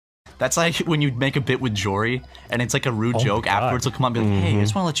That's like when you make a bit with Jory, and it's like a rude joke. Afterwards, they'll come up and be like, "Hey, I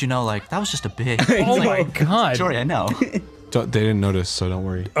just want to let you know, like that was just a bit." Oh my god, Jory, I know. They didn't notice, so don't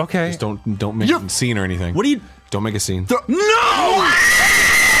worry. Okay. Just don't make a scene or anything. What do you? Don't make a scene. No!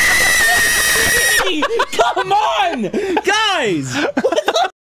 Come on, guys!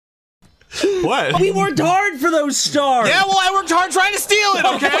 What? We worked hard for those stars. Yeah, well, I worked hard trying to steal it.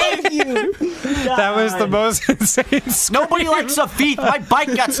 Okay. That was the most insane. Nobody likes a thief. My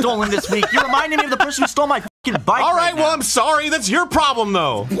bike got stolen this week. You're reminding me of the person who stole my fucking bike. All right, well, I'm sorry. That's your problem,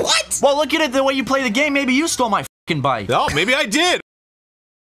 though. What? Well, look at it the way you play the game. Maybe you stole my fucking bike. Oh, maybe I did.